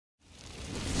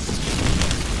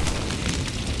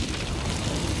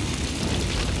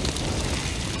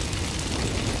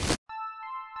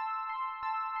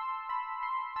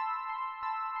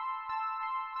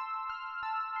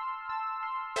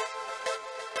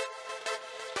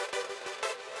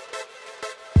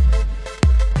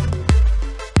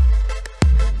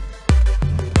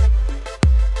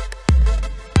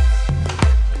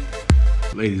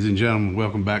Ladies and gentlemen,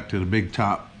 welcome back to the Big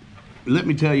Top. Let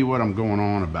me tell you what I'm going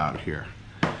on about here.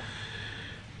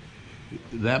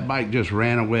 That bike just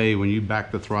ran away when you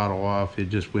backed the throttle off. It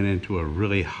just went into a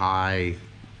really high,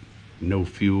 no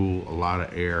fuel, a lot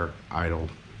of air, idle,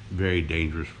 very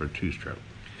dangerous for a two-stroke.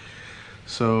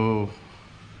 So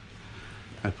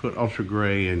I put Ultra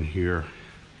Gray in here.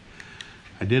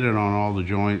 I did it on all the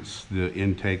joints, the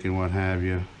intake and what have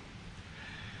you.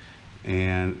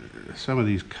 And some of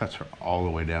these cuts are all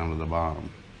the way down to the bottom.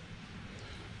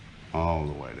 All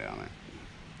the way down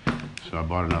there. So I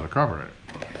bought another carburetor.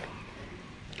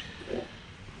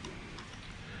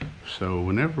 So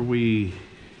whenever we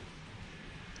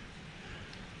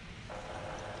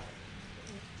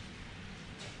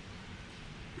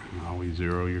always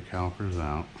zero your calipers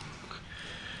out.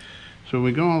 So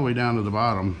we go all the way down to the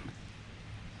bottom.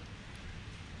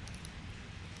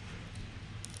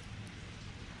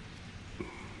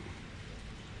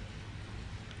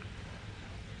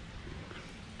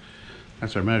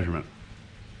 That's our measurement.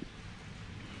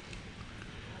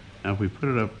 Now if we put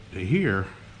it up to here,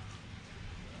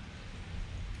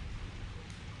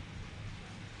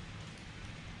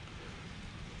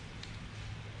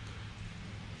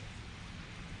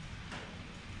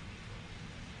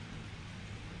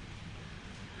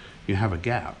 you have a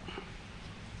gap.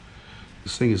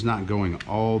 This thing is not going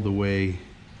all the way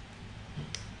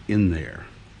in there.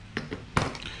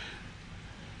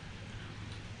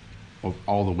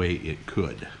 All the way it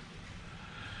could.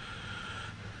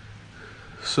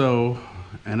 So,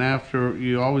 and after,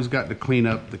 you always got to clean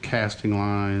up the casting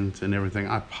lines and everything.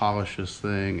 I polished this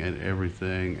thing and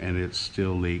everything, and it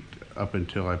still leaked up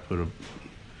until I put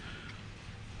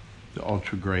the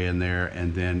Ultra Gray in there,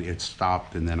 and then it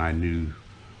stopped, and then I knew,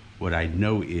 what I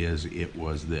know is it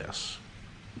was this.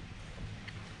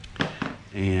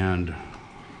 And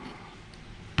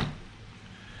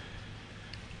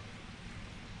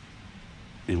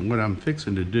what I'm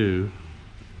fixing to do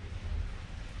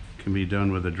can be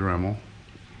done with a Dremel.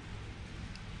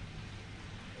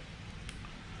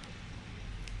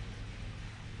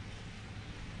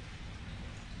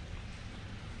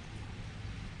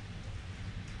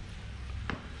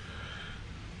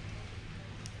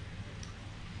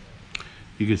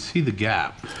 You can see the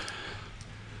gap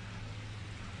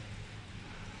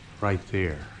right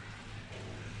there.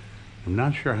 I'm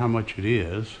not sure how much it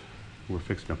is. We're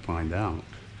fixing to find out.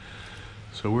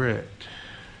 So we're at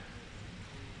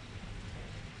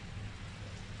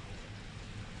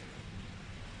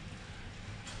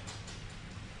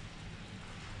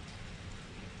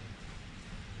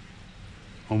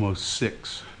almost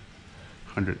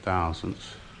 600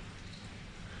 thousandths.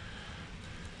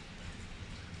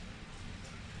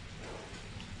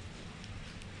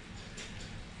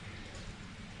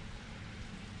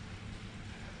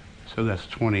 So that's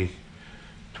 25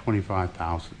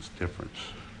 thousandths difference.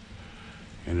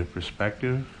 In the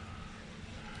perspective,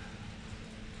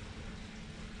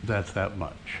 that's that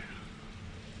much.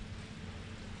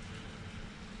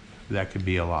 That could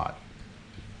be a lot.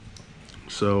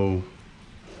 So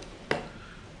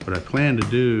what I plan to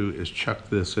do is chuck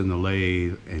this in the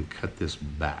lathe and cut this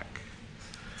back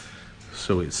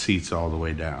so it seats all the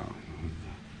way down.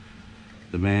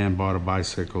 The man bought a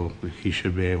bicycle. He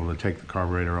should be able to take the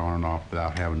carburetor on and off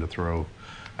without having to throw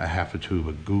a half a tube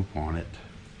of goop on it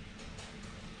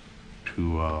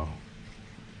to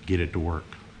get it to work.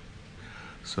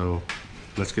 So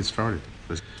let's get started.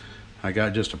 I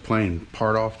got just a plain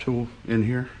part off tool in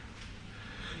here,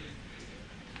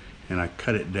 and I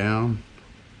cut it down.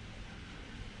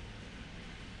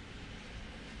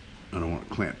 I don't want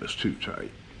to clamp this too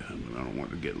tight, but I don't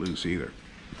want it to get loose either.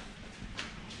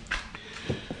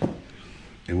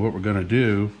 And what we're going to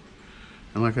do,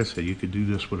 and like I said, you could do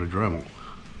this with a Dremel,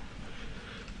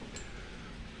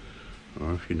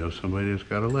 or if you know somebody that's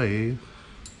got a lathe.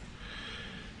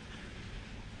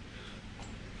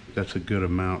 That's a good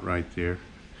amount right there.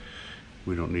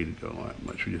 We don't need to go that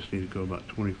much. We just need to go about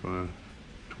 25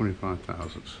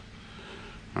 thousandths.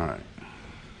 All right.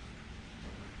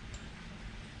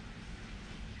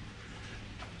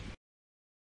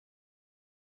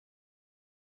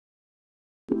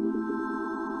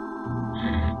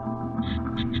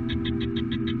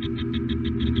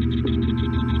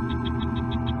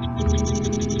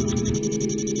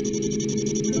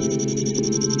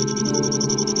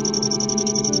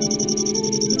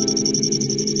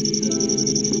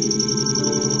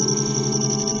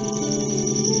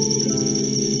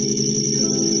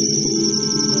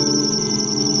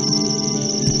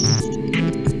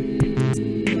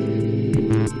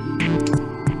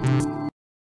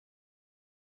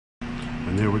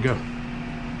 And there we go.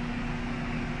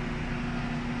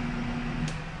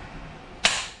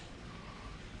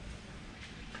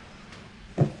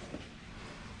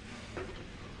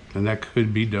 And that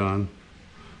could be done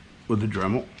with the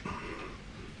Dremel.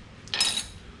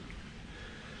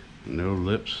 No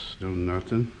lips, no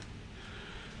nothing.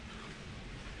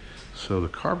 So the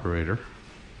carburetor,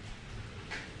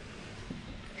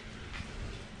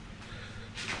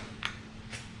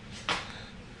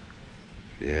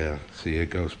 yeah, see, it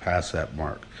goes past that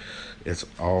mark. It's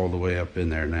all the way up in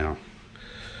there now.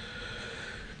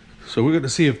 So we're going to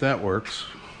see if that works,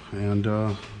 and